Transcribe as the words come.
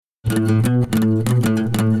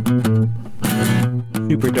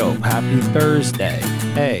Super dope. Happy Thursday.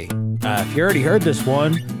 Hey, if you already heard this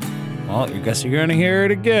one, well, I guess you're going to hear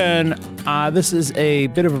it again. This is a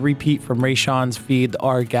bit of a repeat from Rayshawn's feed, the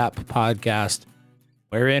RGAP podcast,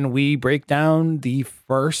 wherein we break down the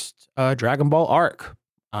first Dragon Ball arc.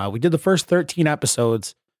 We did the first 13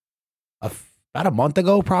 episodes about a month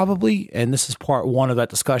ago, probably, and this is part one of that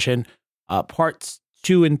discussion. Parts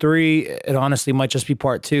 2 and 3, it honestly might just be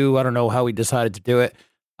part 2. I don't know how we decided to do it.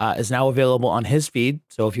 Is now available on his feed.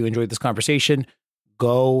 So if you enjoyed this conversation,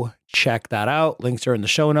 go check that out. Links are in the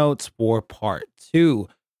show notes for part 2.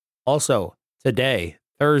 Also, today,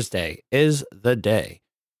 Thursday, is the day.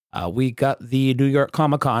 We got the New York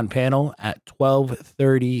Comic-Con panel at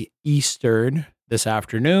 12:30 Eastern this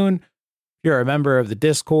afternoon. If you're a member of the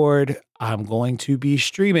Discord, I'm going to be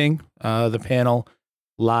streaming the panel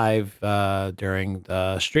live during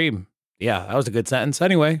the stream. Yeah, that was a good sentence.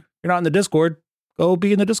 Anyway, if you're not in the Discord, go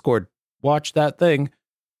be in the Discord. Watch that thing.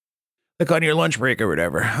 Like on your lunch break or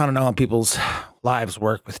whatever. I don't know how people's lives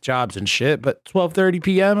work with jobs and shit, but 12:30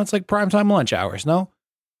 p.m., it's like primetime lunch hours, no?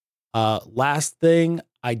 Last thing,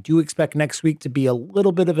 I do expect next week to be a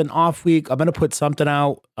little bit of an off week. I'm going to put something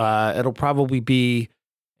out. It'll probably be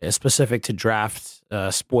specific to draft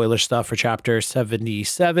spoiler stuff for chapter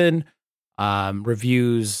 77,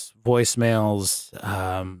 reviews, voicemails,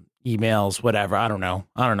 emails, whatever. I don't know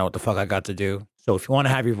what the fuck I got to do. So if you want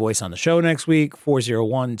to have your voice on the show next week,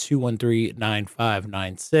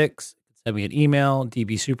 401-213-9596. Send me an email,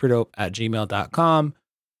 dbsuperdope@gmail.com,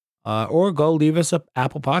 or go leave us a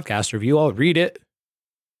Apple Podcast review. I'll read it,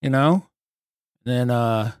 and then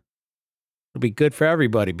it'll be good for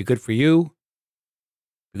everybody. Be good for you,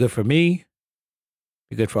 be good for me,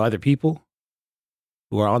 be good for other people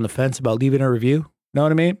who are on the fence about leaving a review. Know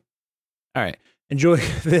what I mean? All right. Enjoy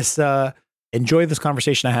this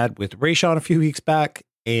conversation I had with Rayshawn a few weeks back.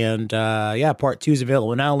 And part 2 is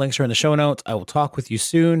available now. Links are in the show notes. I will talk with you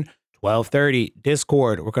soon. 12:30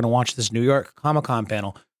 Discord. We're going to watch this New York Comic-Con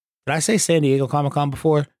panel. Did I say San Diego Comic-Con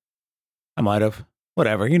before? I might have.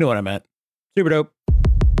 Whatever. You know what I meant. Super dope.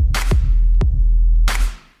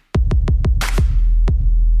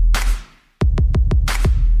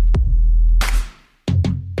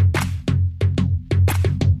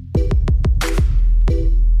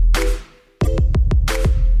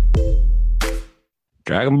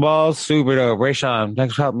 Dragon Ball Super dope. Rayshawn,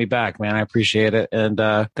 thanks for helping me back, man. I appreciate it. And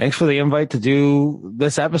thanks for the invite to do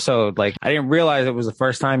this episode. Like, I didn't realize it was the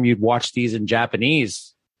first time you'd watch these in Japanese.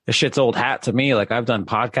 This shit's old hat to me. Like, I've done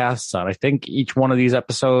podcasts on, I think, each one of these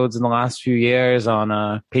episodes in the last few years on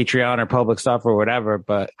Patreon or public stuff or whatever,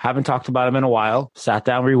 but haven't talked about them in a while. Sat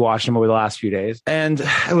down, rewatched them over the last few days. And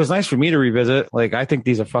it was nice for me to revisit. Like, I think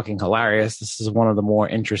these are fucking hilarious. This is one of the more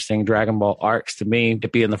interesting Dragon Ball arcs to me. To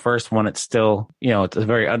be in the first one, it's still, it's a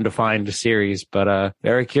very undefined series, but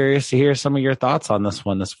very curious to hear some of your thoughts on this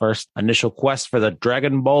one, this first initial quest for the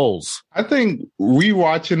Dragon Balls. I think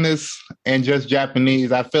rewatching this and just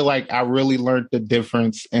Japanese, I feel like I really learned the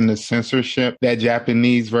difference in the censorship that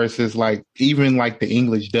Japanese versus even the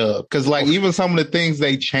English dub. Because even some of the things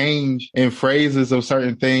they change in phrases of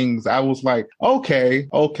certain things, I was like, okay.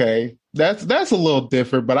 That's a little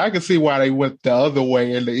different, but I can see why they went the other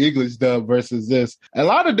way in the English dub versus this. A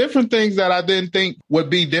lot of different things that I didn't think would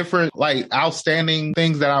be different, like outstanding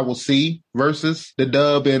things that I will see versus the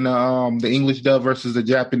dub and the English dub versus the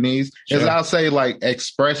Japanese. Sure. Is I'll say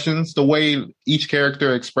expressions, the way each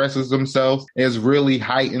character expresses themselves is really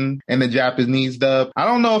heightened in the Japanese dub. I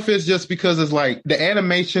don't know if it's just because it's the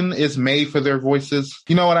animation is made for their voices.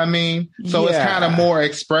 You know what I mean? So It's kind of more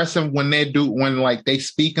expressive when they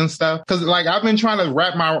speak and stuff. Because I've been trying to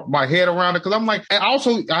wrap my head around it, because I'm I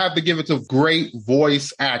have to give it to great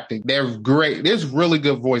voice acting. They're great. There's really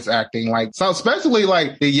good voice acting. So especially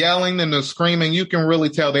the yelling and the screaming, you can really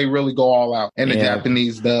tell they really go all out in the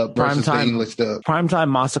Japanese dub versus the English dub. Primetime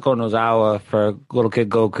Masako Nozawa for Little Kid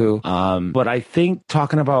Goku. But I think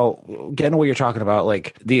getting to what you're talking about,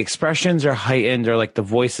 the expressions are heightened, or the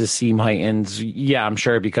voices seem heightened. Yeah, I'm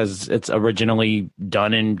sure because it's originally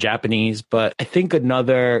done in Japanese. But I think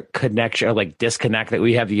another connection or disconnect that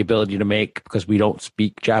we have the ability to make because we don't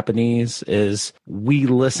speak Japanese is we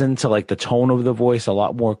listen to the tone of the voice a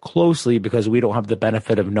lot more closely because we don't have the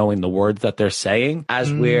benefit of knowing the words words that they're saying,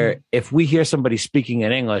 as where if we hear somebody speaking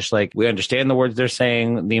in English, like we understand the words they're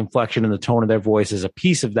saying, the inflection and the tone of their voice is a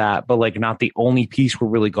piece of that, but like not the only piece we're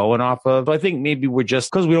really going off of. So I think maybe we're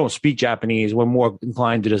just, because we don't speak Japanese, we're more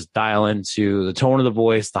inclined to just dial into the tone of the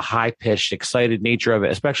voice, the high pitched, excited nature of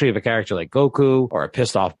it, especially if a character like Goku or a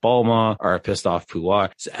pissed off Bulma or a pissed off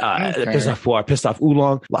Puar, pissed off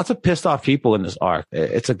Oolong. Lots of pissed off people in this arc.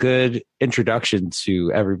 It's a good introduction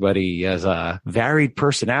to everybody as varied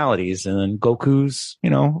personalities, and then Goku's,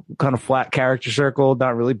 kind of flat character circle,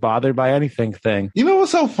 not really bothered by anything thing. You know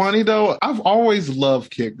what's so funny though? I've always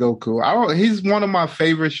loved Kid Goku. He's one of my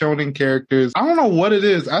favorite shonen characters. I don't know what it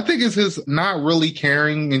is. I think it's his not really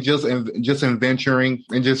caring and just adventuring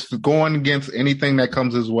and just going against anything that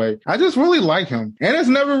comes his way. I just really like him. And it's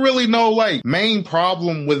never really no like main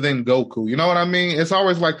problem within Goku. You know what I mean? It's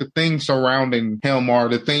always like the things surrounding him or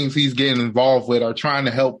the things he's getting involved with or trying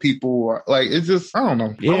to help people. Or, like, it's just, I don't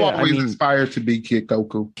know. Yeah, I'm always inspired to be Kid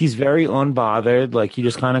Goku. He's very unbothered. Like, he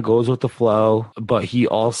just kind of goes with the flow, but he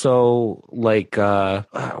also like,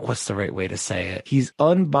 what's the right way to say it? He's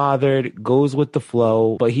unbothered, goes with the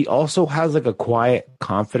flow, but he also has like a quiet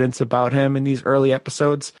confidence about him in these early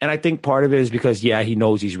episodes. And I think part of it is because, he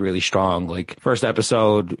knows he's really strong. Like, first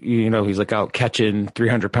episode, he's like out catching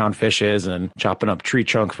 300-pound fishes and chopping up tree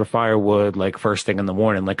trunks for firewood, like first thing in the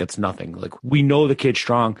morning, like it's nothing. Like, we know the kid's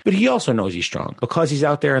strong, but he also knows he's strong because he's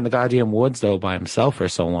out there in the goddamn woods though by himself for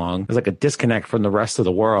so long. There's like a disconnect from the rest of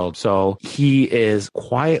the world. So he is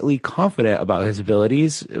quietly confident about his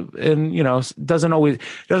abilities, and doesn't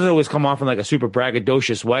always come off in like a super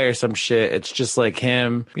braggadocious way or some shit. It's just like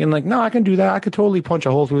him being like, no, I can do that. I could totally punch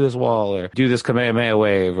a hole through this wall or do this Kamehameha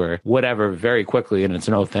wave or whatever very quickly, and it's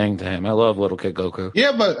no thing to him. I love little kid Goku.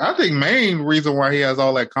 Yeah, but I think main reason why he has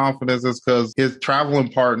all that confidence is because his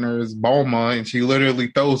traveling partner is Bulma, and she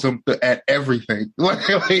literally throws him at everything, like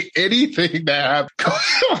anything that happens.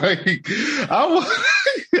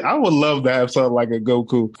 I would love to have something like a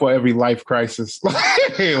Goku for every life crisis.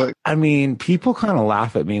 I mean, people kind of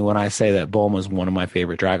laugh at me when I say that Bulma is one of my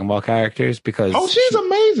favorite Dragon Ball characters because she's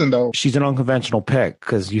amazing though. She's an unconventional pick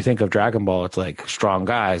because you think of Dragon Ball, it's like strong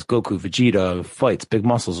guys, Goku, Vegeta, fights, big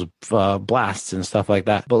muscles, blasts and stuff like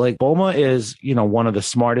that. But like Bulma is, one of the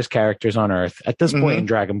smartest characters on Earth. At this point in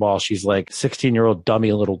Dragon Ball, she's like 16-year-old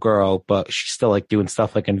dummy little girl, but she's still like doing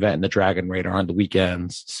stuff like inventing the Dragon Raider on the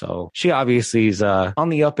weekends. So she obviously is on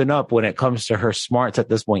the up and up when it comes to her smarts at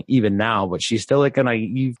this point, even now, but she's still like a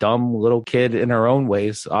naive, dumb little kid in her own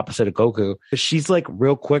ways, opposite of Goku. She's like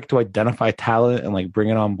real quick to identify talent and like bring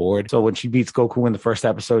it on board. So when she beats Goku in the first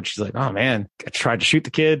episode, she's like, oh man, I tried to shoot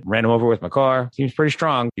the kid, ran him over with my car. Seems pretty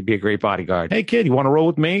strong. He'd be a great bodyguard. Hey kid, you want to roll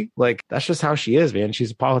with me? Like, that's just how she is, man.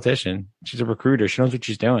 She's a politician. She's a recruiter. She knows what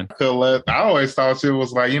she's doing. I always thought she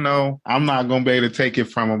was like, I'm not going to be able to take it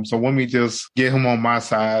from him. So let me just get him on my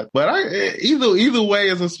side. But either way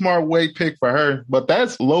is a smart way pick for her. But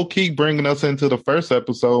that's low key bringing us into the first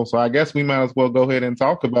episode. So I guess we might as well go ahead and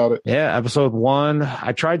talk about it. Yeah. Episode 1.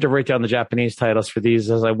 I tried to write down the Japanese titles for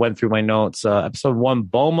these as I went through my notes. Episode 1,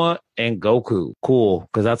 Bulma and Goku. Cool.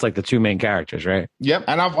 Because that's like the two main characters, right? Yep.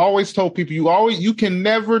 And I've always told people you can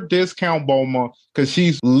never discount Bulma because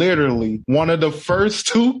she's literally one of the first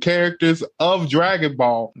two characters of Dragon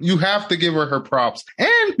Ball. You have to give her props.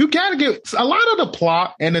 And you got to give a lot of the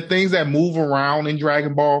plot and the things that move around in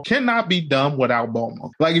Dragon Ball cannot be done without Bulma.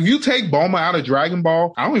 Like if you take Bulma out of Dragon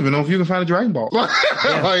Ball, I don't even know if you can find a Dragon Ball.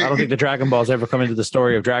 I don't think the Dragon Balls ever come into the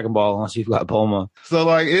story of Dragon Ball unless you've got Bulma. So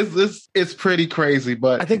like it's pretty crazy,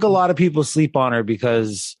 but I think a lot of people sleep on her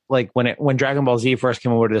because like when Dragon Ball Z first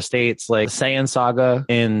came over to the States, like the Saiyan saga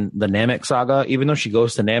and the Namek saga, even though she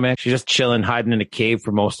goes to Namek, she's just chilling, hiding in a cave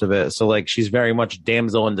for most of it. So like she's very much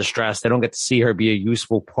damsel in distress. They don't get to see her be a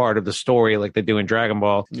useful part of the story like they do in Dragon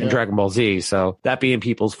Ball and Dragon Ball Z. So that being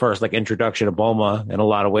people's first like introduction to Bulma in a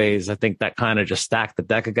lot of ways, I think that kind of just stacked the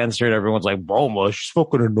deck against her. And everyone's like, Bulma, she's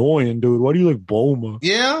fucking annoying, dude. Why do you like Bulma?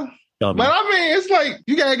 Yeah. Dummy. But I mean, it's like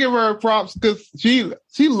you gotta give her props because she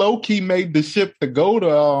low key made the ship to go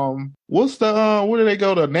to where do they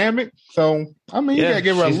go to Namek? So I mean, you gotta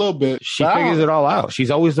give her a little bit. She figures it all out. She's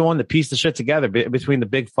always the one that pieced the shit together between the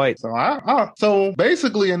big fights. So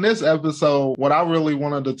basically, in this episode, what I really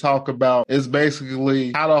wanted to talk about is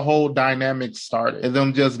basically how the whole dynamic started, and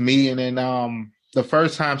them just meeting and the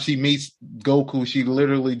first time she meets Goku, she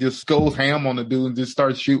literally just goes ham on the dude and just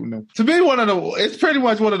starts shooting him. To me, it's pretty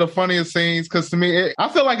much one of the funniest scenes because to me, I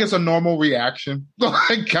feel like it's a normal reaction,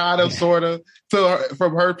 like kind of, sort of,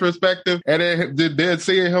 from her perspective. And then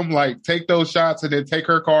seeing him like take those shots and then take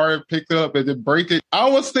her car and pick it up and then break it. I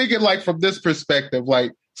was thinking like from this perspective,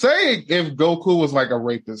 like, say if Goku was like a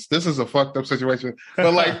rapist, this is a fucked up situation.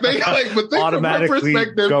 But like, think from my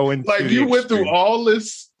perspective, like you went through all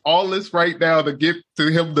this right now to get to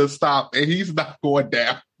him to stop, and he's not going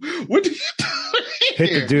down. What do you do?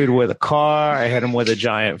 Hit the dude with a car. I hit him with a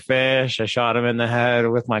giant fish. I shot him in the head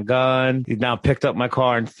with my gun. He now picked up my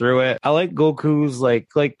car and threw it. I like Goku's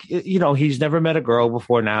he's never met a girl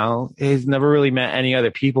before now. He's never really met any other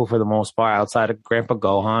people for the most part outside of Grandpa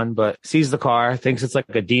Gohan, but sees the car, thinks it's like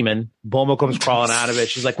a demon. Bulma comes crawling out of it.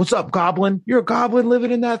 She's like, "What's up, goblin? You're a goblin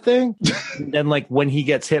living in that thing?" And like when he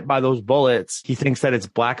gets hit by those bullets, he thinks that it's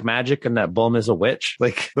black magic and that Bulma's a witch.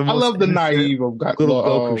 Like I love the naive of little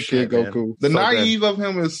Goku shit, Goku. Man. The naive of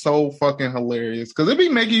him is so fucking hilarious because it be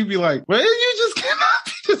making you be like, well, you just cannot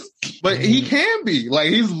be just. But he can be like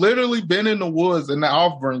he's literally been in the woods and the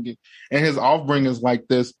offbringing, and his offbringing is like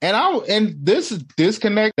this. And this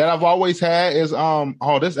disconnect that I've always had is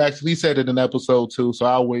this actually he said it in episode 2, so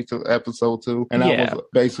I'll wait till episode 2. And that was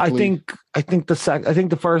basically I think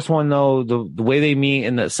the first one though, the way they meet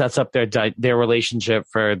and that sets up their relationship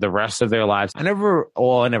for the rest of their lives. I never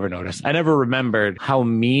noticed. I never remembered how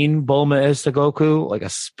mean Bulma is to Goku, like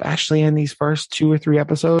especially in these first 2 or 3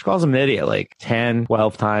 episodes. She calls him an idiot like 10,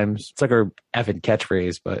 12 times. It's like her effing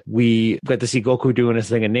catchphrase, but we get to see Goku doing his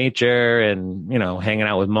thing in nature and, hanging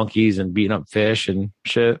out with monkeys and beating up fish and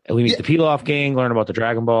shit. And we meet the Pilaf gang, learn about the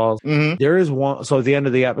Dragon Balls. Mm-hmm. There is one. So at the end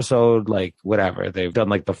of the episode, like whatever, they've done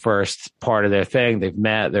like the first part of their thing. They've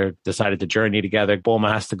met, they're decided to journey together.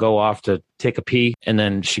 Bulma has to go off to take a pee, and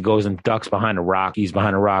then she goes and ducks behind a rock. He's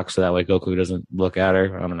behind a rock so that way Goku doesn't look at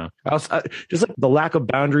her. I don't know. Just like the lack of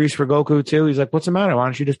boundaries for Goku too. He's like, "What's the matter? Why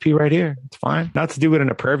don't you just pee right here? It's fine." Not to do it in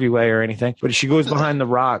a pervy way or anything, but she goes behind the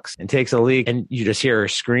rocks and takes a leak, and you just hear her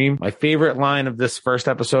scream. My favorite line of this first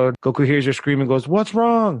episode, Goku hears her scream and goes, "What's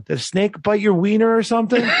wrong? Did a snake bite your wiener or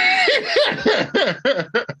something?"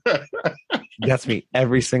 Gets me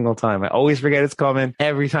every single time. I always forget it's coming.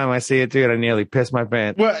 Every time I see it, dude, I nearly piss my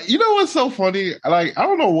pants. Well, you know what's so funny? Like, I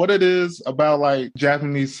don't know what it is about like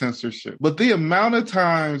Japanese censorship, but the amount of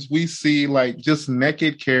times we see like just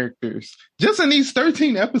naked characters just in these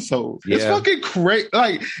 13 episodes. Yeah. It's fucking crazy.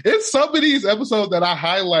 Like, it's some of these episodes that I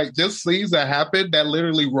highlight just scenes that happened that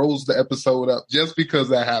literally rolls the episode up just because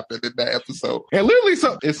that happened in that episode. And literally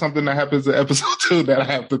it's something that happens in episode 2 that I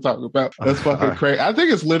have to talk about. That's fucking crazy. I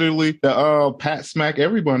think it's literally the Pat Smack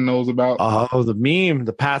everyone knows about. Oh, the meme,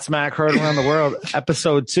 the Pat Smack heard around the world,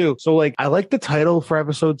 episode 2. So like, I like the title for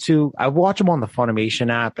episode 2. I watch them on the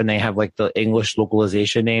Funimation app and they have like the English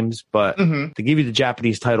localization names, but they give you the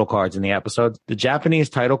Japanese title cards in the episodes. The Japanese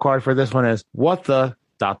title card for this one is "What the ...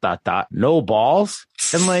 no balls."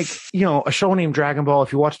 And like, a show named Dragon Ball,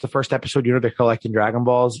 if you watch the first episode, they're collecting Dragon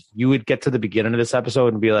Balls. You would get to the beginning of this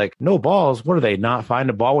episode and be like, "No balls? What are they, not find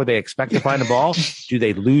a ball where they expect to find a ball? Do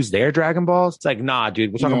they lose their Dragon Balls?" It's like, nah,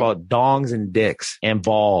 dude, we're talking about dongs and dicks and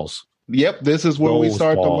balls. Yep, this is where we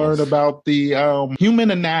start to learn about the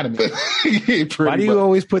human anatomy. Why do you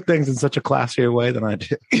always put things in such a classier way than I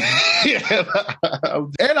do?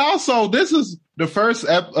 And also, this is the first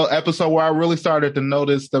episode where I really started to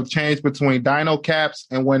notice the change between Dino Caps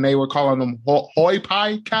and when they were calling them Hoi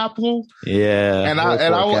Pai capsules. Yeah, and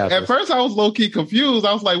at first I was low key confused.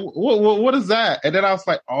 I was like, "What is that?" And then I was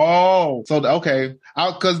like, "Oh, so okay."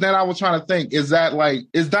 Because then I was trying to think: is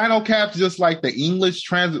Dino Caps just like the English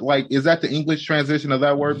transit? Like, is that the English transition of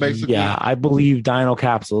that word, basically? Yeah, I believe Dino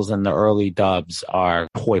Capsules in the early dubs are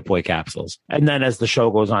Hoi Poi capsules, and then as the show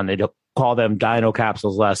goes on, they don't call them Dino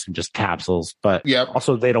Capsules less and just capsules, but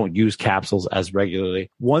also they don't use capsules as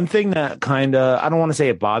regularly. One thing that kind of, I don't want to say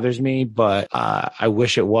it bothers me, but I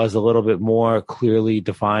wish it was a little bit more clearly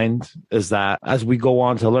defined, is that as we go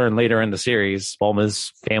on to learn later in the series,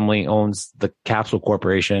 Bulma's family owns the Capsule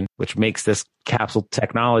Corporation, which makes this capsule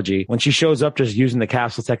technology. When she shows up just using the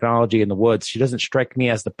capsule technology in the woods, she doesn't strike me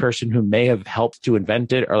as the person who may have helped to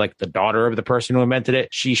invent it or like the daughter of the person who invented it.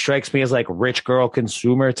 She strikes me as like rich girl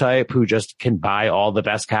consumer type who just can buy all the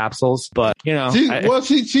best capsules. But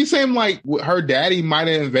she seemed like her daddy might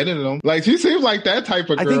have invented them. Like, she seems like that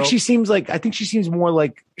type of girl. I think she seems more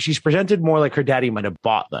like she's presented more like her daddy might have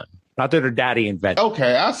bought them. Not that her daddy invented.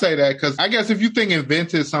 Okay, I'll say that because I guess if you think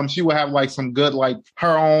invented something, she would have like some good, like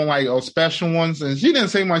her own, like special ones. And she didn't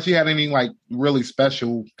seem like she had any like really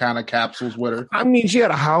special kind of capsules with her. I mean, she had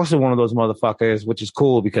a house in one of those motherfuckers, which is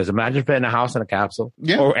cool because imagine fitting a house in a capsule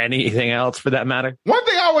or anything else for that matter. One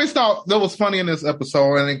thing I always thought that was funny in this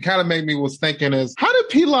episode, and it kind of made me was thinking is, how did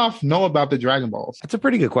Pilaf know about the Dragon Balls? That's a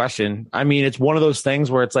pretty good question. I mean, it's one of those things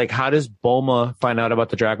where it's like, how does Bulma find out about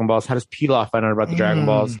the Dragon Balls? How does Pilaf find out about the Dragon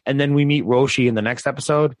Balls? And then we meet Roshi in the next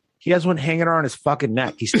episode. He has one hanging around his fucking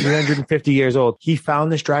neck. He's 350 years old. He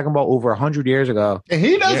found this Dragon Ball over 100 years ago. And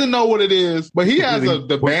he doesn't know what it is, but he has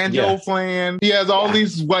the banjo flan. He has all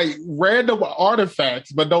these like random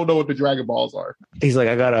artifacts, but don't know what the Dragon Balls are. He's like,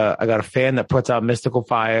 I got a fan that puts out mystical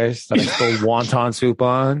fires that I spill wonton soup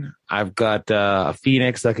on. I've got a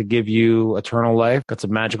phoenix that could give you eternal life. Got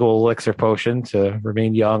some magical elixir potion to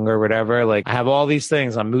remain young or whatever. Like, I have all these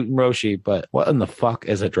things. I'm Muten Roshi, but what in the fuck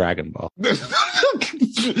is a Dragon Ball?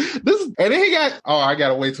 And then he got, I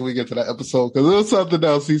gotta wait till we get to that episode because there was something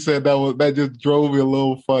else he said that just drove me a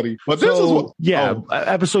little funny. But this is what,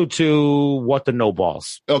 episode 2, what the no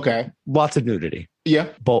balls. Okay. Lots of nudity. Yeah.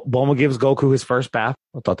 Bulma gives Goku his first bath.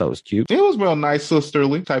 I thought that was cute. It was real nice,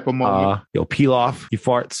 sisterly type of moment. Pilaf, he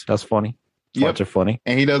farts. That's funny. Farts are funny.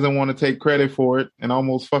 And he doesn't want to take credit for it and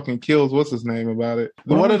almost fucking kills what's his name about it.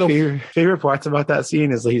 One of the favorite parts about that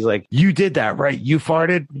scene is he's like, you did that, right? You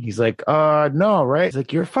farted? He's like, no, right? He's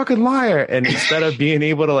like, you're a fucking liar. And instead of being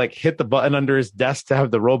able to like hit the button under his desk to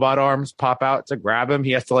have the robot arms pop out to grab him,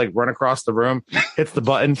 he has to like run across the room, hits the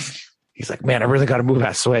button. He's like, man, I really got to move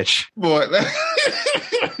that switch. Boy.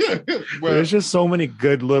 There's just so many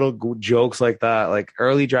good little jokes like that. Like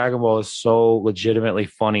early Dragon Ball is so legitimately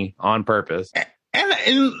funny on purpose.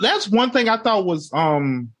 And that's one thing I thought was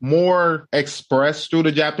more expressed through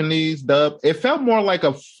the Japanese dub. It felt more like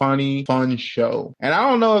a funny, fun show. And I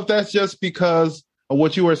don't know if that's just because of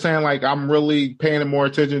what you were saying, like I'm really paying more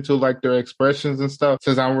attention to like their expressions and stuff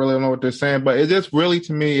since I don't really know what they're saying. But it just really,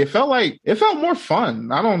 to me, it felt more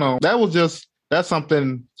fun. I don't know. That's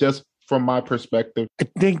something just from my perspective. I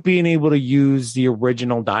think being able to use the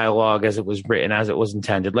original dialogue as it was written, as it was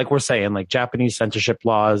intended, like we're saying, like Japanese censorship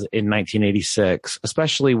laws in 1986,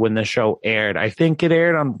 especially when the show aired. I think it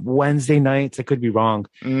aired on Wednesday nights. I could be wrong,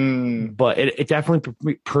 but it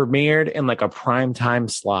definitely premiered in like a prime time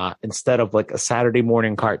slot instead of like a Saturday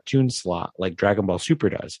morning cartoon slot like Dragon Ball Super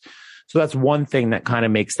does. So that's one thing that kind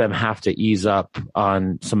of makes them have to ease up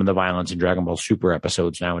on some of the violence in Dragon Ball Super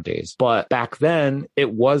episodes nowadays. But back then,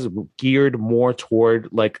 it was geared more toward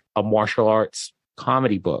like a martial arts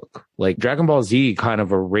comedy book. Like Dragon Ball Z kind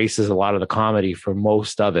of erases a lot of the comedy for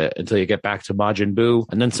most of it until you get back to Majin Buu.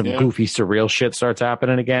 And then some goofy, surreal shit starts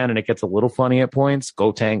happening again. And it gets a little funny at points.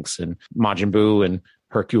 Gotenks and Majin Buu and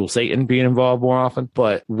Hercule Satan being involved more often.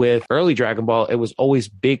 But with early Dragon Ball, it was always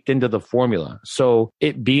baked into the formula. So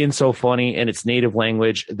it being so funny in its native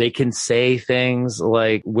language, they can say things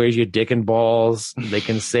like, where's your dick and balls? They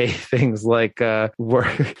can say things like, what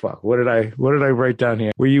did I write down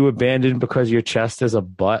here? Were you abandoned because your chest is a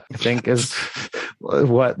butt? I think is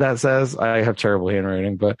what that says. I have terrible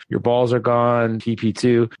handwriting, but your balls are gone.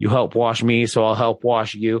 TP2, you help wash me, so I'll help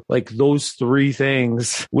wash you. Like those 3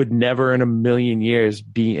 things would never in a million years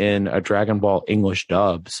be in a Dragon Ball English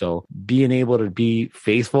dub. So being able to be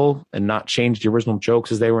faithful and not change the original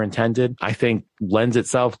jokes as they were intended, I think lends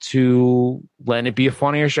itself to letting it be a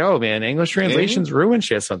funnier show, man. English translations ruin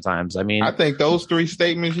shit sometimes. I mean, I think those 3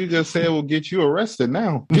 statements you just said will get you arrested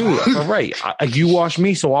now. Dude, all right. You wash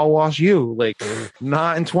me, so I'll wash you. Like,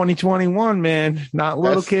 not in 2021, man. Not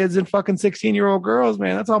little kids and fucking 16-year-old girls,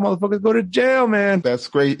 man. That's how motherfuckers go to jail, man. That's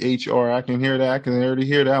great, HR. I can hear that. I can already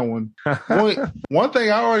hear that one. One thing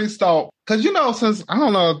I already thought, because, since I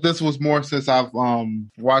don't know if this was more since I've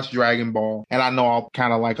watched Dragon Ball, and I know I'll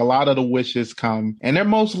kind of like a lot of the wishes come, and they're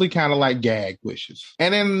mostly kind of like gag wishes.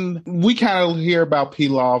 And then we kind of hear about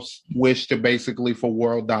Pilaf's wish to basically for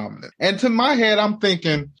world dominance. And to my head, I'm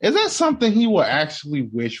thinking, is that something he will actually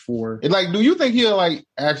wish for? Like, do you think he'll like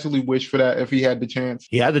actually wish for that if he had the chance?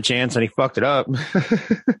 He had the chance and he fucked it up.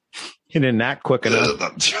 He didn't act quick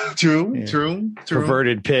enough. True.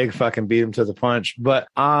 Perverted pig fucking beat him to the punch. But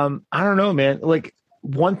I don't know, man. Like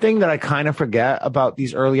one thing that I kind of forget about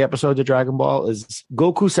these early episodes of Dragon Ball is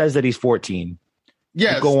Goku says that he's 14.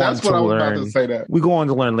 Yes, that's what I was about to say that. We go on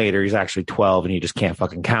to learn later he's actually 12 and he just can't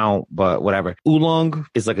fucking count, but whatever. Oolong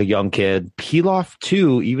is like a young kid. Pilaf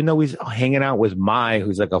too, even though he's hanging out with Mai,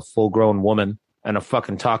 who's like a full-grown woman, and a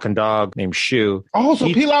fucking talking dog named Shu. Oh, so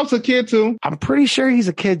Pilaf's a kid too? I'm pretty sure he's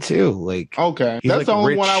a kid too. Like, okay, that's like the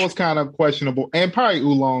only one I was kind of questionable, and probably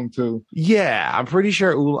Oolong too. Yeah, I'm pretty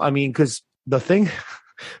sure. I mean, because the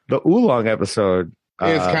Oolong episode.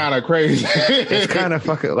 It's kind of crazy. It's kind of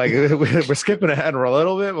fucking like we're skipping ahead a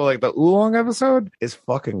little bit, but like the Oolong episode is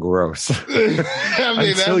fucking gross. I mean,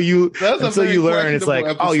 until you learn, it's like,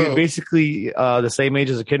 episode. Oh, you're basically the same age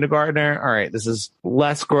as a kindergartner. All right, this is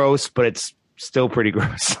less gross, but it's still pretty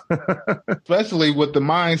gross. Especially with the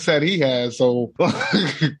mindset he has. So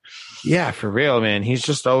Yeah, for real, man. He's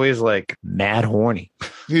just always like mad horny.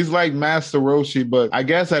 He's like Master Roshi, but I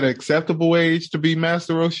guess at an acceptable age to be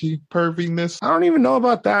Master Roshi perviness. I don't even know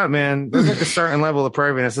about that, man. There's like a certain level of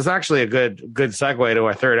perviness. It's actually a good segue to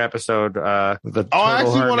our third episode. I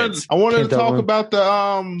wanted to talk about the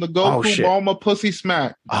Goku Bulma pussy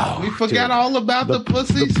smack. We forgot all about the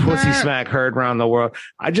pussy smack. Pussy smack heard around the world.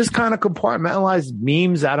 I just kind of compartmentalize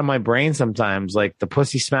memes out of my brain sometimes. Like the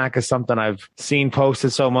pussy smack is something I've seen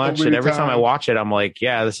posted so much, and every time I watch it, I'm like,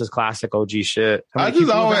 yeah, this is classic OG shit.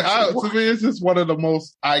 To me, it's just one of the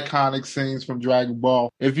most iconic scenes from Dragon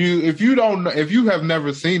Ball. If you have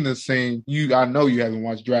never seen this scene, I know you haven't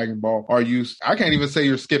watched Dragon Ball. I can't even say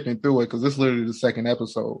you're skipping through it because it's literally the second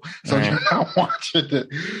episode. So you're not watching it.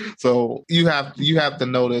 So you have to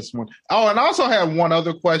know this one. Oh, and I also had one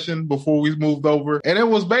other question before we moved over, and it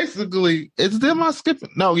was basically, am I skipping?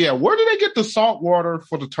 No, yeah. Where did they get the salt water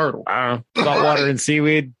for the turtle? Salt water and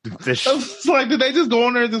seaweed. It's like, did they just go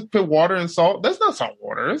in there and just put water and salt? That's not salt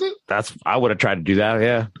water, is it? I would have tried to do that.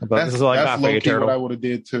 Yeah, but this is all I got for a turtle. What I would have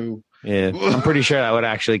did too. Yeah, I'm pretty sure that would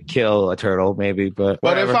actually kill a turtle, maybe. But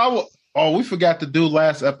if I would. Oh, we forgot to do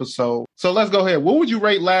last episode. So let's go ahead. What would you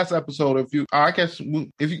rate last episode if you? I guess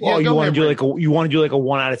if you. Oh, you want to do like a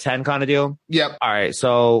 1 out of 10 kind of deal? Yep. All right.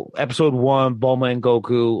 So episode 1, Bulma and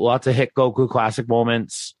Goku. Lots of hit Goku classic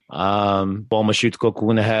moments. Bulma shoots Goku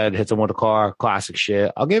in the head, hits him with a car. Classic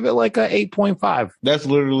shit. I'll give it like a 8.5. That's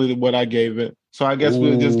literally what I gave it. So I guess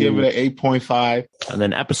we'll just give it an 8.5. And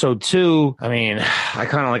then episode 2. I mean, I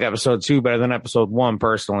kind of like episode 2 better than episode 1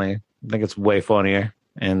 personally. I think it's way funnier.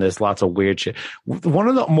 And there's lots of weird shit. One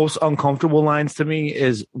of the most uncomfortable lines to me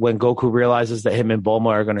is when Goku realizes that him and Bulma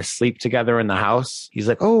are going to sleep together in the house. He's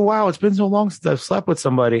like, oh, wow, it's been so long since I've slept with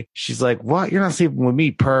somebody. She's like, what? You're not sleeping with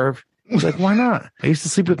me, perv. He's like, why not? I used to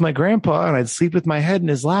sleep with my grandpa and I'd sleep with my head in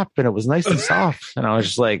his lap and it was nice and soft. And I was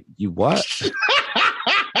just like, you what?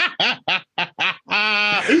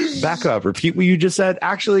 Back up. Repeat what you just said.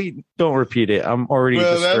 Actually, don't repeat it. I'm already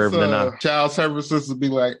disturbed enough. Child services would be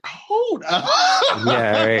like, hold up.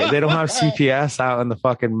 Yeah, right. They don't have CPS out in the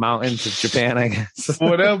fucking mountains of Japan, I guess.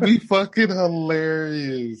 Well, that'd be fucking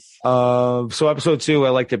hilarious. So episode 2, I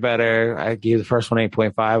liked it better. I gave the first one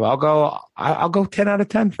 8.5. I'll go 10 out of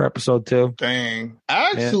 10 for episode 2. Dang.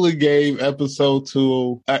 I actually gave episode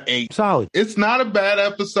 2 an 8. Solid. It's not a bad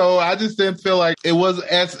episode. I just didn't feel like it was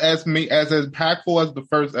as impactful as the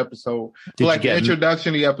first episode. Like the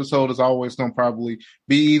introduction of the episode is always going to probably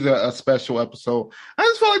be either a special episode. I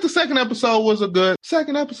just felt like the second episode was a good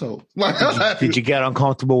second episode. Did you get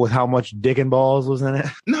uncomfortable with how much dick and balls was in it?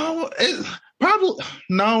 No, probably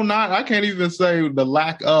no, not. I can't even say the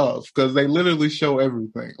lack of, because they literally show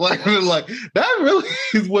everything. Like that really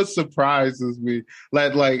is what surprises me. Yeah,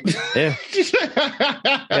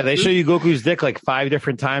 they show you Goku's dick like 5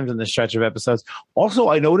 different times in this stretch of episodes. Also,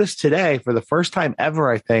 I noticed today for the first time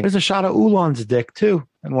ever, I think there's a shot of Oolong's dick too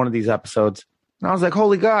in one of these episodes, and I was like,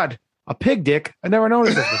 holy God. A pig dick? I never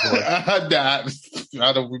noticed this before. I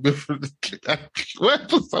don't remember. What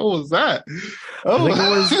episode was that? I think it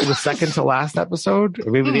was the second to last episode,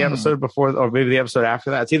 or maybe the episode before, or maybe the episode after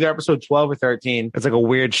that. It's either episode 12 or 13. It's like a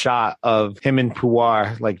weird shot of him and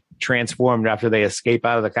Puar like transformed after they escape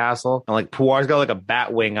out of the castle, and like Puar's got like a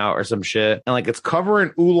bat wing out or some shit, and like it's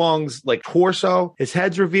covering Oolong's like torso. His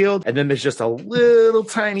head's revealed, and then there's just a little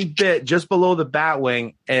tiny bit just below the bat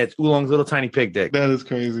wing, and it's Oolong's little tiny pig dick. That is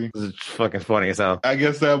crazy. It's fucking funny as hell. I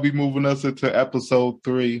guess that'll be moving us into episode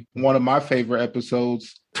 3, one of my favorite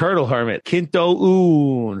episodes. Turtle Hermit, Kinto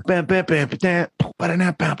Un. This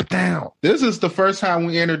is the first time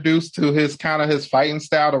we introduced to his fighting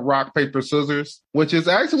style, the rock, paper, scissors, which is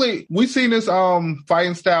actually, we've seen this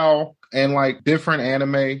fighting style in like different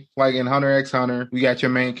anime, like in Hunter x Hunter. We got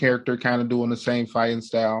your main character kind of doing the same fighting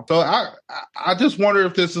style. So I just wonder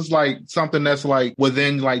if this is like something that's like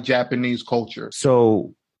within like Japanese culture.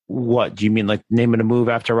 So what do you mean, like naming a move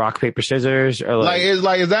after rock, paper, scissors, or is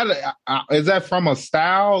that from a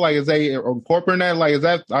style? Like, is they incorporating that? Like, is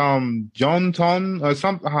that Jonton or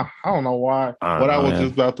something? I don't know why. I was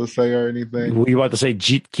just about to say or anything. Were you about to say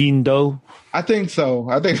Jeet Kune Do? I think so.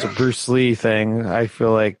 I think it's a Bruce Lee thing. I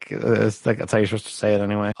feel like it's like that's how you're supposed to say it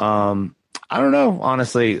anyway. I don't know,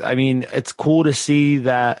 honestly. I mean, it's cool to see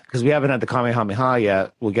that because we haven't had the Kamehameha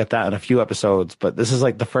yet. We'll get that in a few episodes, but this is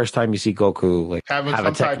like the first time you see Goku like having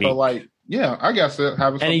some technique. Type of like Yeah, I guess it.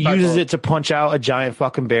 And he uses it to punch out a giant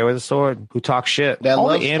fucking bear with a sword who talks shit. That all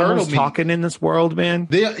loves the animals turtle meat. talking in this world, man.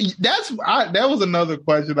 That was another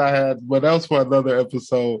question I had, but that was for another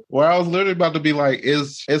episode where I was literally about to be like,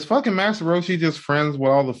 is fucking Master Roshi just friends with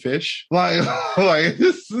all the fish? Like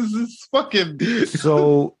this is fucking.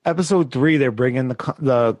 So episode 3, they're bringing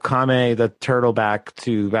the Kame, the turtle, back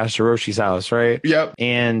to Master Roshi's house, right? Yep.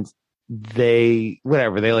 And they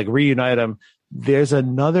like reunite him. There's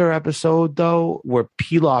another episode though where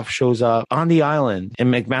Pilaf shows up on the island and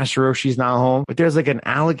Master Roshi's not home, but there's like an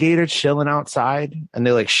alligator chilling outside and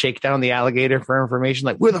they like shake down the alligator for information,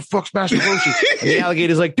 like, where the fuck's Master Roshi? And the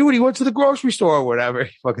alligator's like, dude, he went to the grocery store or whatever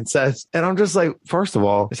he fucking says. And I'm just like, first of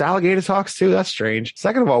all, this alligator talks too. That's strange.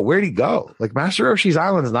 Second of all, where'd he go? Like, Master Roshi's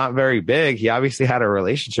island is not very big. He obviously had a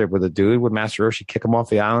relationship with a dude. Would Master Roshi kick him off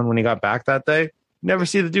the island when he got back that day? Never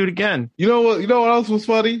see the dude again. You know what else was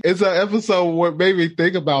funny? It's an episode what made me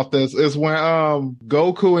think about this is when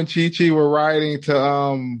Goku and Chi-Chi were riding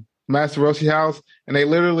to Master Roshi's house and they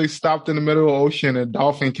literally stopped in the middle of the ocean and a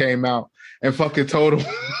dolphin came out and fucking told him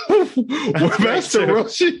where Master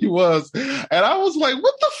Roshi was. And I was like,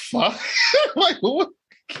 what the fuck? Like, what?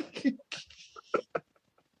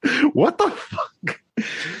 What the fuck?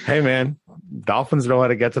 Hey man, dolphins know how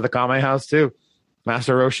to get to the Kame house too.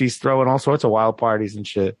 Master Roshi's throwing all sorts of wild parties and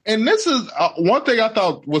shit. And this is one thing I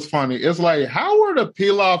thought was funny. It's like, how were the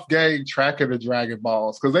Pilaf gang tracking the Dragon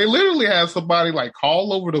Balls? Because they literally had somebody like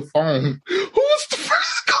call over the phone. Who was the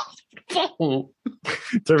first call over the phone?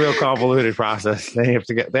 It's a real convoluted process. They have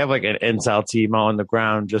like an intel team on the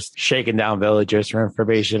ground just shaking down villagers for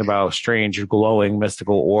information about strange glowing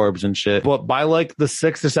mystical orbs and shit. But by like the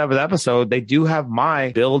 6th or 7th episode, they do have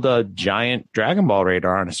Mai build a giant Dragon Ball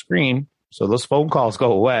radar on a screen. So those phone calls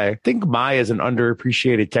go away. I think Mai is an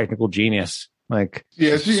underappreciated technical genius. Like,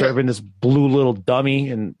 serving this blue little dummy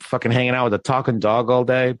and fucking hanging out with a talking dog all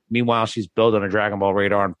day. Meanwhile, she's building a Dragon Ball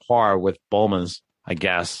radar on par with Bulma's, I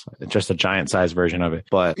guess. It's just a giant size version of it.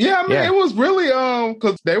 But yeah, I mean, it was really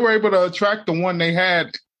because they were able to attract the one they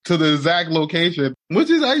had to the exact location, which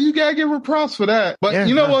is you gotta give her props for that. But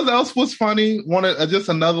you know what else was funny? Just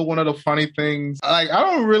another one of the funny things. Like, I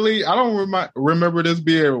don't remember this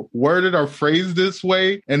being worded or phrased this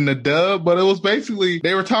way in the dub, but it was basically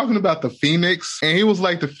they were talking about the Phoenix, and he was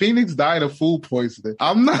like, the Phoenix died of food poisoning.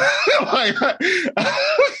 I'm not like,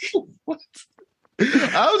 what?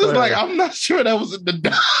 I was just like, I'm not sure that was in the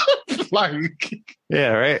dub. Like, yeah,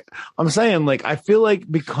 right. I'm saying, like, I feel like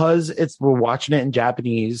because we're watching it in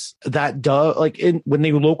Japanese, that like when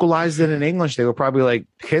they localized it in English, they were probably like,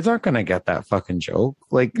 kids aren't gonna get that fucking joke.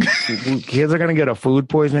 Like, kids are gonna get a food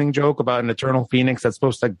poisoning joke about an eternal phoenix that's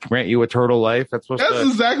supposed to grant you eternal life. That's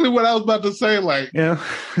exactly what I was about to say. Like, yeah.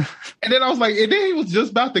 And then I was like, and then he was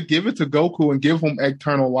just about to give it to Goku and give him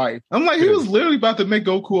eternal life. I'm like, he was literally about to make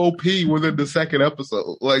Goku OP within the 2nd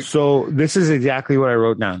episode. Like, so this is exactly what I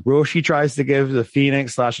wrote down. Roshi tries to give the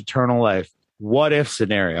Phoenix / eternal life. What if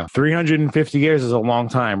scenario? 350 years is a long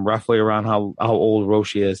time, roughly around how old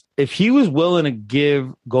Roshi is. If he was willing to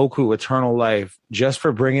give Goku eternal life just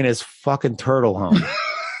for bringing his fucking turtle home,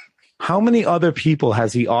 how many other people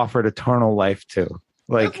has he offered eternal life to?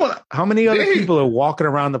 Like, how many other people are walking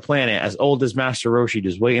around the planet as old as Master Roshi,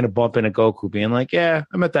 just waiting to bump into Goku, being like, yeah,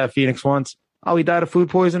 I met that Phoenix once. Oh, he died of food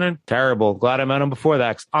poisoning? Terrible. Glad I met him before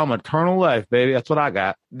that. 'Cause I'm eternal life, baby. That's what I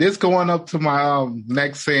got. This going up to my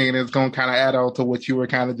next scene is going to kind of add on to what you were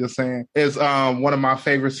kind of just saying. Is one of my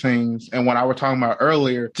favorite scenes. And what I were talking about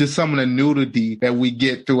earlier, just some of the nudity that we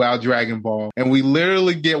get throughout Dragon Ball. And we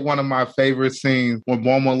literally get one of my favorite scenes when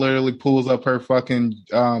Bulma literally pulls up her fucking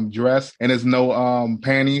dress and there's no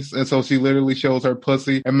panties. And so she literally shows her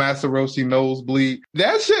pussy and Master Roshi nosebleed.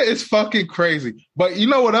 That shit is fucking crazy. But you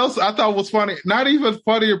know what else I thought was funny? Not even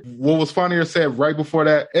funnier. What was funnier said right before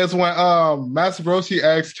that is when Master Roshi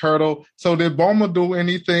asked Turtle, so did Bulma do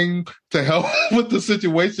anything to help with the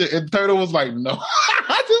situation? And Turtle was like, no.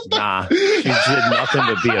 Nah, she did nothing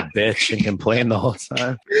but be a bitch and complain the whole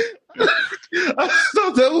time. I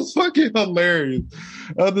thought that was fucking hilarious.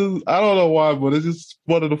 I don't know why, but it's just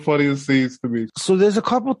one of the funniest scenes to me. So there's a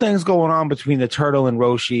couple things going on between the Turtle and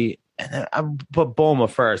Roshi. And then I put Bulma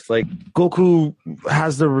first. Like, Goku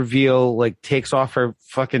has the reveal, like, takes off her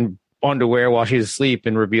fucking underwear while she's asleep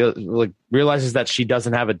and realizes that she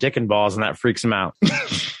doesn't have a dick and balls, and that freaks him out.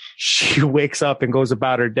 she wakes up and goes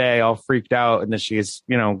about her day all freaked out. And then she's,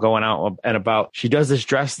 going out and about. She does this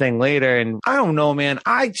dress thing later. And I don't know, man.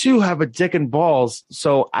 I too have a dick and balls.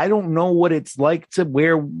 So I don't know what it's like to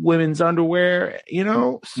wear women's underwear,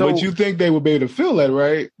 So but you think they would be able to feel that,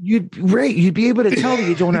 right? You'd be able to tell that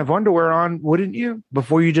you don't have underwear on, wouldn't you?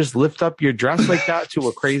 Before you just lift up your dress like that to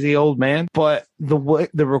a crazy old man. But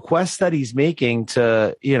the request that he's making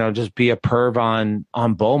to, just be a perv on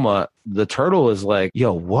Bulma, the turtle is like,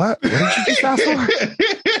 yo, what? What did you just ask for?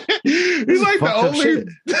 He's like the only.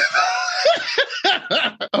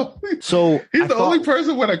 So he's the only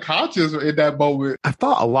person with a conscience in that moment. I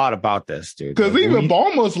thought a lot about this, dude. Because even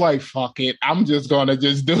Bulma's like, fuck it, I'm just gonna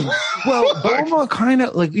just do it. Well, Bulma kind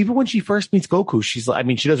of like, even when she first meets Goku, she's like,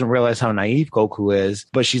 she doesn't realize how naive Goku is,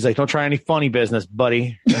 but she's like, don't try any funny business,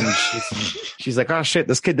 buddy. And she's like, oh shit,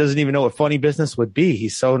 this kid doesn't even know what funny business would be.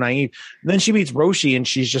 He's so naive. And then she meets Roshi and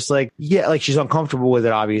she's just like, yeah, like she's uncomfortable with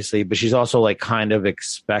it, obviously, but she's also like kind of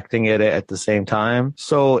expecting it at the same time.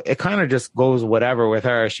 So it kind of just goes whatever with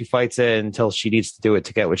her. She fights it until she needs to do it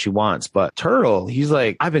to get what she wants. But Turtle, he's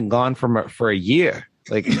like, I've been gone for a year.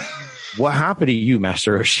 Like, what happened to you,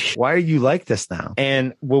 Master Roshi? Why are you like this now?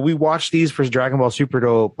 And when we watched these for Dragon Ball Super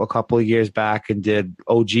Dope a couple of years back and did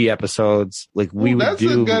OG episodes, like that's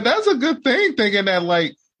a good thing, thinking that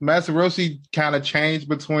like Master Roshi kind of changed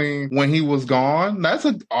between when he was gone. That's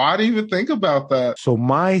odd to even think about that. So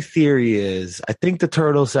my theory is, I think the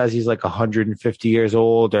turtle says he's like 150 years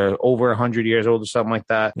old or over 100 years old or something like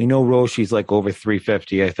that. We know Roshi's like over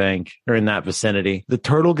 350, I think, or in that vicinity. The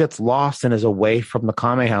turtle gets lost and is away from the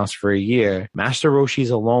Kame house for a year. Master Roshi's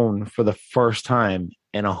alone for the first time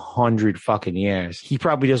in 100 fucking years. He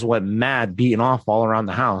probably just went mad, beating off all around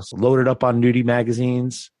the house, loaded up on nudie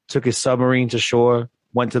magazines, took his submarine to shore,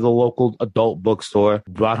 went to the local adult bookstore,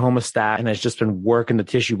 brought home a stack, and has just been working the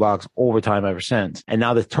tissue box overtime ever since. And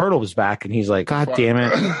now the turtle is back, and he's like, God damn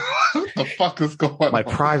it. What the fuck is going on? My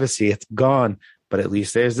privacy, it's gone. But at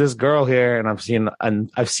least there's this girl here, and I've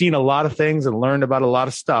seen a lot of things and learned about a lot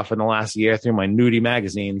of stuff in the last year through my nudie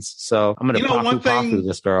magazines. So I'm going to pop through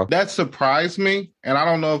this girl. That surprised me, and I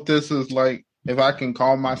don't know if this is like, if I can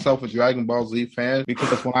call myself a Dragon Ball Z fan,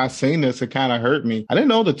 because when I seen this, it kind of hurt me. I didn't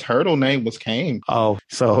know the turtle name was Kame. Oh,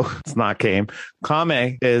 so it's not Kame.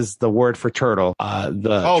 Kame is the word for turtle.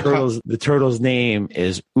 The turtle's name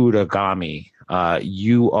is Uragami.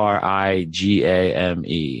 Urigame,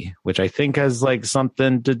 which I think has like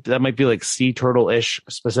something that might be like sea turtle-ish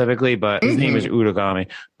specifically, but his name is Uragami.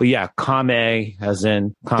 But yeah, Kame as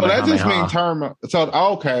in Kamehameha. So that just means term. So,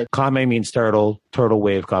 okay. Kame means turtle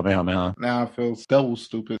wave Kamehameha. Now it feels double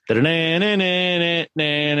stupid. Now it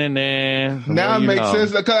makes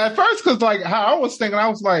sense. At first, because like how I was thinking, I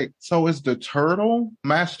was like, so is the turtle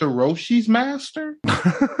Master Roshi's master?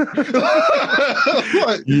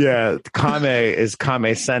 Yeah, Kame is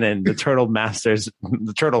Kame Sennin, the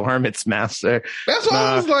turtle hermit's master. That's why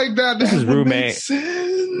I was like that. This is roommate.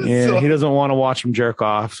 Yeah, So, he doesn't want to watch him jerk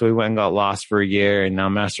off, so he went and got lost for a year, and now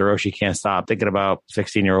Master Roshi can't stop thinking about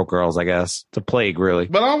 16-year-old girls, I guess. It's a plague, really.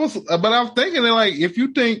 But I was thinking that, like, if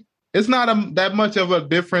you think it's not that much of a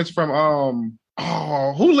difference from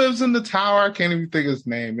who lives in the tower? I can't even think his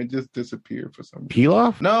name. It just disappeared for some reason.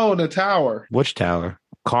 Pilaf? No, the tower. Which tower?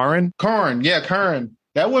 Karin? Karin, yeah, Karin.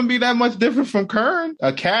 That wouldn't be that much different from Kern,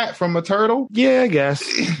 a cat from a turtle. Yeah, I guess.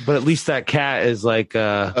 But at least that cat is like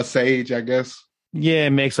a sage, I guess. Yeah, it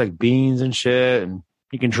makes like beans and shit, and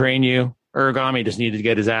he can train you. Uragami just needed to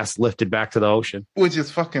get his ass lifted back to the ocean, which is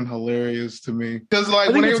fucking hilarious to me. Because like,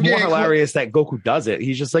 I think it's more hilarious that Goku does it.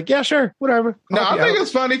 He's just like, yeah, sure, whatever. No, I think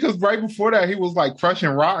it's funny because right before that, he was like crushing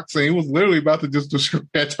rocks, and he was literally about to just destroy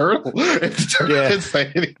that turtle if the turtle didn't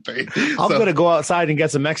say anything. I'm gonna go outside and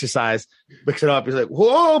get some exercise. Mix it up. He's like,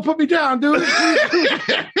 whoa, put me down, dude.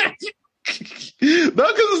 No,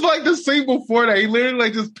 because it's like the scene before that. He literally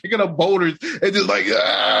like just picking up boulders and just like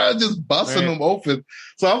just busting them open.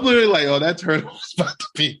 So I'm literally like, oh, that turtle was about to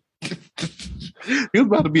be. He was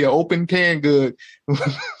about to be an open can good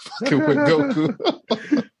fucking with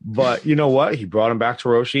Goku. But you know what? He brought him back to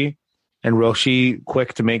Roshi. And Roshi,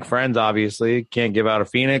 quick to make friends, obviously, can't give out a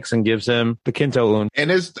phoenix and gives him the Kinto Un.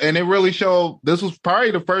 And it really showed, this was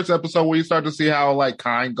probably the first episode where you start to see how like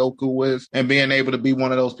kind Goku is and being able to be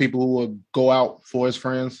one of those people who would go out for his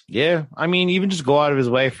friends. Yeah. I mean, even just go out of his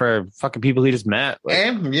way for fucking people he just met. Like,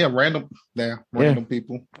 and yeah, random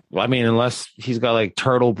people. Well, I mean, unless he's got like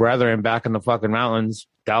turtle brethren back in the fucking mountains.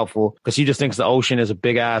 doubtful because he just thinks the ocean is a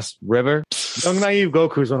big ass river. Young naive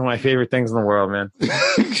Goku is one of my favorite things in the world, man.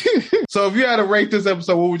 So if you had to rate this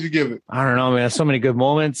episode, what would you give it? I don't know, man. So many good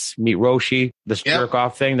moments. Meet Roshi, this jerk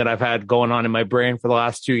off thing that I've had going on in my brain for the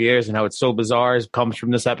last 2 years, and how it's so bizarre comes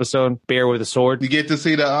from this episode. Bear with a sword. You get to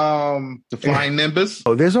see the flying Nimbus.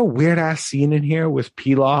 Oh, there's a weird ass scene in here with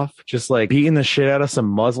Pilaf just like beating the shit out of some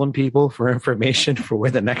Muslim people for information for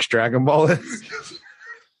where the next Dragon Ball is.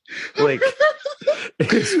 Like,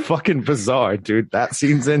 it's fucking bizarre, dude. That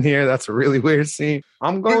scene's in here. That's a really weird scene.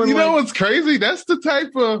 I'm going. You know what's crazy? That's the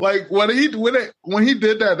type of like when he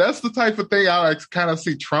did that. That's the type of thing I kind of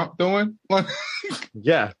see Trump doing.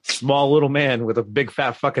 Yeah, small little man with a big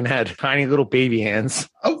fat fucking head, tiny little baby hands.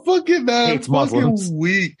 I'm fucking hates Muslims.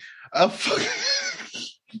 Weak.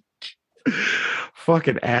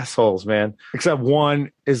 Fucking assholes, man. Except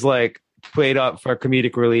one is like played up for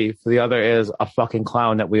comedic relief. The other is a fucking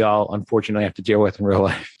clown that we all unfortunately have to deal with in real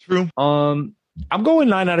life. True. I'm going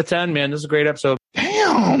 9 out of 10, man. This is a great episode.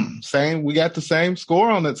 Damn. Same. We got the same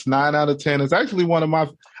score on it. It's 9 out of 10. It's actually one of my,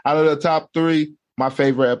 out of the top 3, my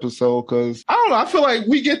favorite episode. Cause I don't know. I feel like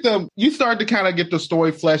you start to kind of get the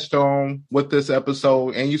story fleshed on with this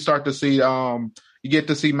episode, and you start to see, you get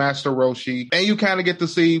to see Master Roshi, and you kind of get to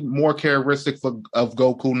see more characteristics of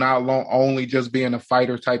Goku, not only just being a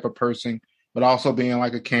fighter type of person, but also being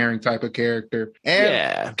like a caring type of character.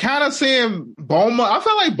 And kind of seeing Bulma. I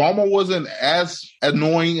felt like Bulma wasn't as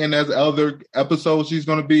annoying and as other episodes she's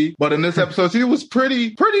going to be. But in this episode, she was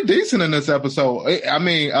pretty decent in this episode. I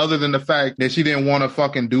mean, other than the fact that she didn't want to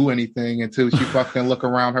fucking do anything until she fucking looked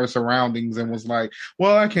around her surroundings and was like,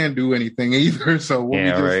 well, I can't do anything either. So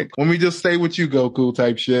let me just stay with you, Goku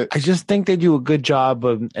type shit. I just think they do a good job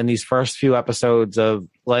of, in these first few episodes of,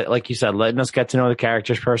 like you said, letting us get to know the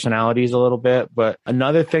characters' personalities a little bit. But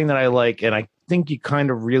another thing that I like, and I think you kind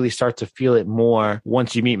of really start to feel it more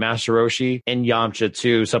once you meet Master Roshi and Yamcha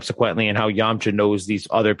too, subsequently, and how Yamcha knows these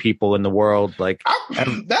other people in the world. Like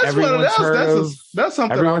everyone's heard of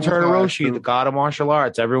Roshi, the god of martial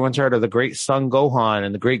arts. Everyone's heard of the great Son Gohan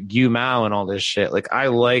and the great Gyu Mao and all this shit. Like, I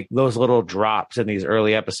like those little drops in these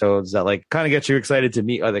early episodes that like kind of get you excited to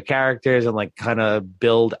meet other characters and like kind of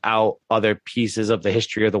build out other pieces of the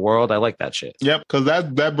history of the world. I like that shit. Yep, because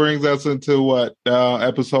that brings us into what,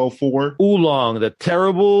 episode 4? Oolong, the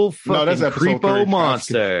terrible fucking that's creepo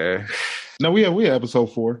monster. No, we had episode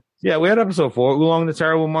 4. Yeah, we had episode 4. Oolong, the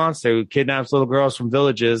terrible monster who kidnaps little girls from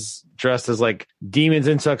villages dressed as like demons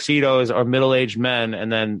in tuxedos or middle-aged men,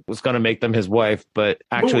 and then was going to make them his wife, but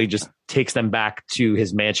actually just takes them back to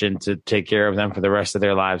his mansion to take care of them for the rest of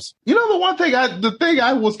their lives. You know, the thing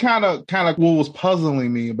I was kind of what was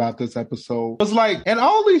puzzling me about this episode was like, in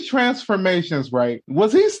all these transformations, right?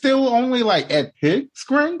 Was he still only like at pig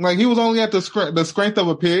strength? Like, he was only at the strength of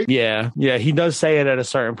a pig? Yeah, he does say it at a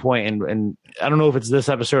certain point, and I don't know if it's this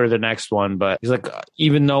episode or the next one, but he's like,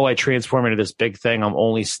 even though I transform into this big thing, I'm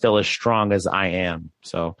only still as strong as I am.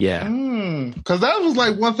 So yeah, because that was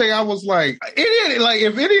like one thing I was like,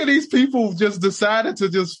 if any of these people just decided to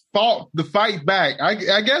just fight back,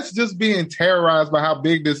 I guess just being terrorized by how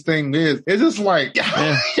big this thing is, it's just like,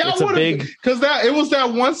 it's a big, because it was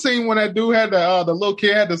that one scene when that dude had the little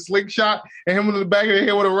kid had the slingshot and him in the back of the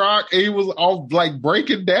head with a rock, and he was all like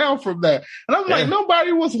breaking down from that, and I'm like,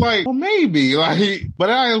 nobody was like, well, maybe like, but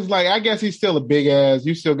I was like, I guess he's still a big ass.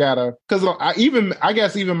 You still gotta, because I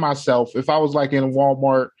guess even myself, if I was like in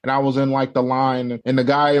Walmart and I was in like the line and the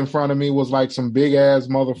guy in front of me was like some big ass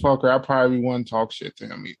motherfucker, I probably wouldn't talk shit to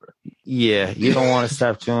him either. Yeah, you don't want to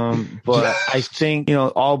step to him, but I think,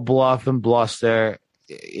 all bluff and bluster,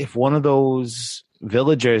 if one of those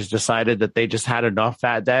villagers decided that they just had enough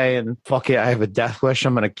that day and fuck it, I have a death wish,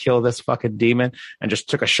 I'm gonna kill this fucking demon, and just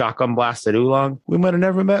took a shotgun blast at Oolong, we might have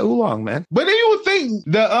never met Oolong, man. But then you would think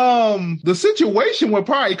the situation would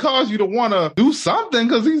probably cause you to want to do something,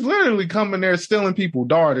 because he's literally coming there stealing people's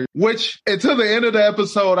daughters, which until the end of the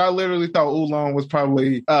episode I literally thought Oolong was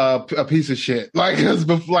probably a piece of shit. Like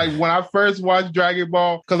when I first watched Dragon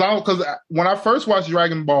Ball, because when I first watched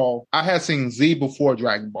Dragon Ball, I had seen Z before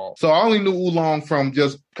Dragon Ball, so I only knew Oolong from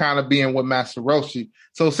just kind of being with Master Roshi.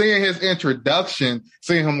 So seeing his introduction,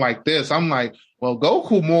 seeing him like this, I'm like, well,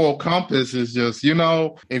 Goku moral compass is just,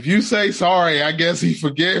 if you say sorry, I guess he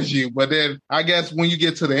forgives you. But then I guess when you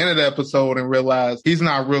get to the end of the episode and realize he's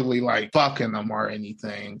not really like fucking them or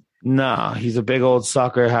anything, Nah, he's a big old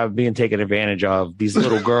sucker being taken advantage of. These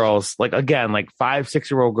little girls, like again, like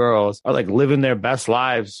 5-6-year-old girls are like living their best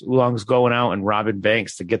lives. Oolong's going out and robbing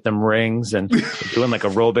banks to get them rings and doing like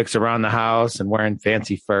aerobics around the house and wearing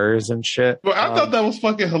fancy furs and shit. But I thought that was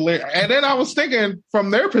fucking hilarious. And then I was thinking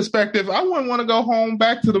from their perspective, I wouldn't want to go home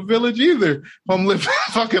back to the village either. If I'm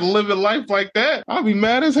fucking living life like that, I'd be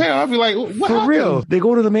mad as hell. I'd be like, what For happened? real. They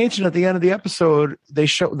go to the mansion at the end of the episode. They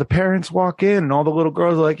show the parents walk in and all the little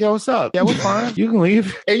girls are like, yo, what's up? Yeah, we're fine. You can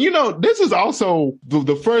leave. And this is also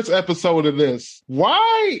the first episode of this.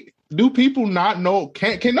 Why do people not know?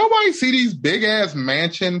 Can nobody see these big ass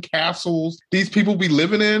mansion castles these people be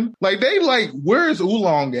living in? Like, where's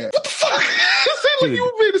Oolong at? What the fuck? It like you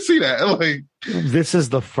want me to see that. Like, this is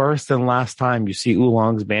the first and last time you see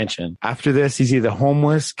Oolong's mansion. After this, he's either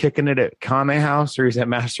homeless, kicking it at Kame House, or he's at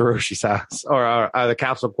Master Roshi's house, or the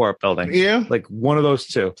Capsule Corp building. Yeah. Like one of those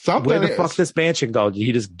two. Where the fuck this mansion go? Did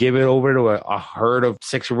he just give it over to a herd of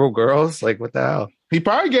 6-year-old girls? Like, what the hell? He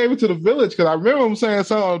probably gave it to the village because I remember him saying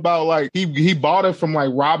something about like he bought it from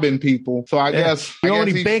like robbing people. So I guess you know how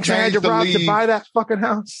many banks I had to rob to buy that fucking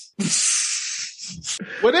house?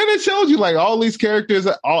 But then it shows you like all these characters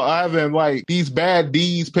all having like these bad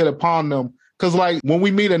deeds put upon them. Cause like when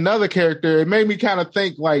we meet another character, it made me kind of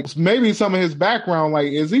think like maybe some of his background,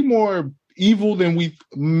 like is he more evil than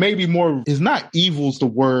maybe more is not evil's the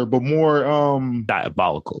word, but more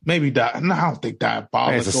diabolical. Maybe no, I don't think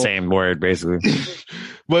diabolical. It's the same word basically.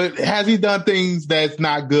 But has he done things that's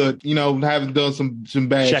not good? Having done some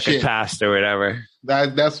bad shit. Check it past or whatever.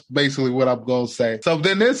 That's basically what I'm going to say. So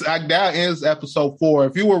then that ends episode 4.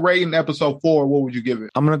 If you were rating episode 4, what would you give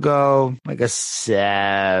it? I'm going to go like a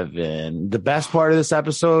 7. The best part of this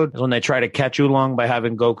episode is when they try to catch Oolong by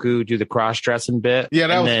having Goku do the cross-dressing bit. Yeah,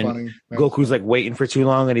 that was funny. Goku's like waiting for too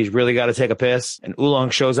long and he's really got to take a piss. And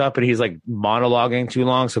Oolong shows up and he's like monologuing too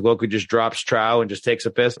long. So Goku just drops Trow and just takes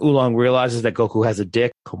a piss. Oolong realizes that Goku has a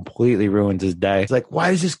dick, completely ruins his day. He's like,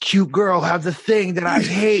 why does this cute girl have the thing that I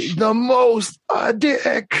hate the most? A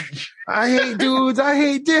dick. I hate dudes. I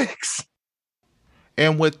hate dicks.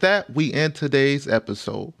 And with that, we end today's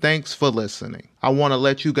episode. Thanks for listening. I want to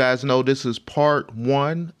let you guys know this is part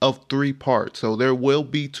 1 of 3 parts. So there will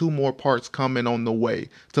be 2 more parts coming on the way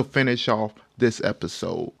to finish off this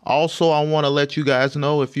episode. Also, I want to let you guys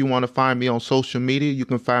know if you want to find me on social media, you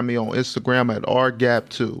can find me on Instagram at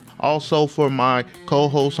RGAP2. Also, for my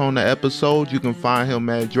co-host on the episode, you can find him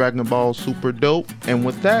at Dragon Ball Super Dope. And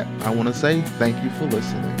with that, I want to say thank you for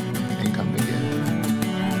listening and come again.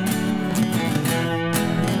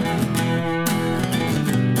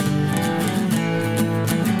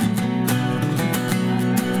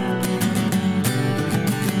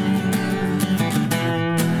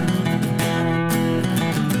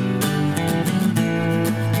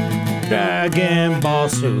 Dragon Ball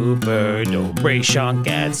Super Dope. Ray Sean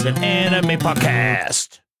gets an anime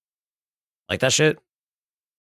podcast. Like that shit?